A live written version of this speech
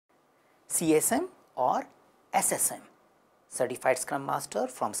CSM or SSM, Certified Scrum Master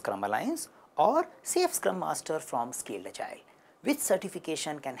from Scrum Alliance, or Safe Scrum Master from Scaled Agile. Which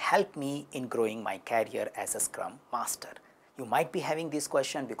certification can help me in growing my career as a Scrum Master? You might be having this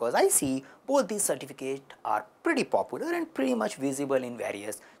question because I see both these certificates are pretty popular and pretty much visible in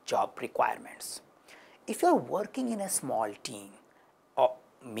various job requirements. If you are working in a small team, or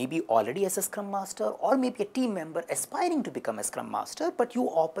maybe already as a Scrum Master, or maybe a team member aspiring to become a Scrum Master, but you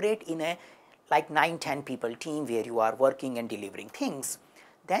operate in a like 9-10 people team where you are working and delivering things,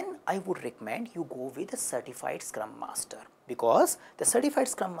 then I would recommend you go with a Certified Scrum Master, because the Certified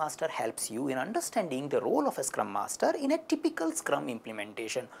Scrum Master helps you in understanding the role of a Scrum Master in a typical Scrum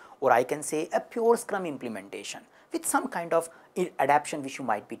implementation, or I can say a pure Scrum implementation with some kind of adaptation which you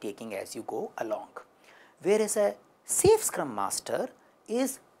might be taking as you go along. Whereas a Safe Scrum Master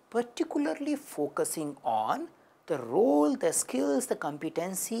is particularly focusing on the role, the skills, the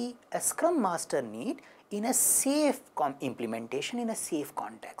competency a Scrum Master need in a safe implementation, in a safe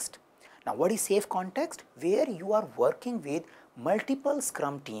context. Now, what is safe context? Where you are working with multiple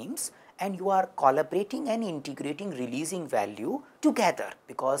Scrum teams and you are collaborating and integrating, releasing value together,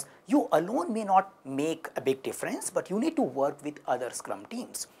 because you alone may not make a big difference, but you need to work with other Scrum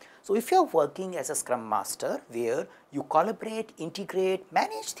teams. So, if you are working as a Scrum Master where you collaborate, integrate,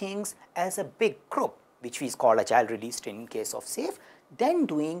 manage things as a big group, which is called Agile Release Training in case of SAFe, then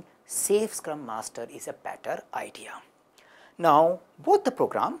doing Safe Scrum Master is a better idea. Now, both the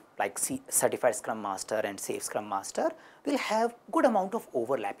program like Certified Scrum Master and Safe Scrum Master will have good amount of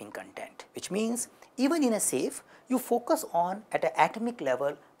overlapping content, which means even in a Safe, you focus on at an atomic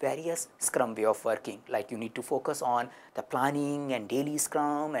level various Scrum way of working, like you need to focus on the planning and daily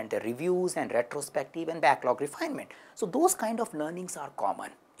Scrum and the reviews and retrospective and backlog refinement. So, those kind of learnings are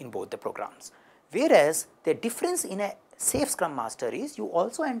common in both the programs. Whereas the difference in a Safe Scrum Master is you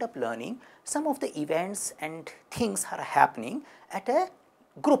also end up learning some of the events and things are happening at a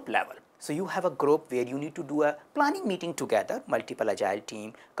group level. So, you have a group where you need to do a planning meeting together, multiple Agile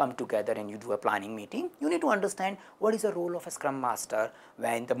team come together and you do a planning meeting. You need to understand what is the role of a Scrum Master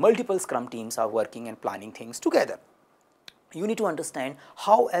when the multiple Scrum teams are working and planning things together. You need to understand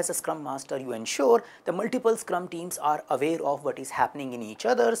how as a Scrum Master you ensure the multiple Scrum teams are aware of what is happening in each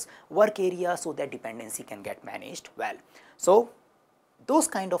other's work area so that dependency can get managed well. So, those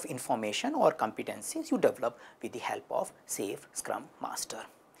kind of information or competencies you develop with the help of Safe Scrum Master.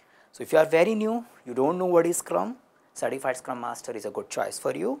 So, if you are very new, you don't know what is Scrum, Certified Scrum Master is a good choice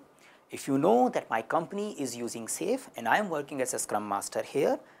for you. If you know that my company is using Safe and I am working as a Scrum Master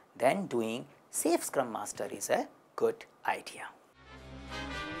here, then doing Safe Scrum Master is a good idea.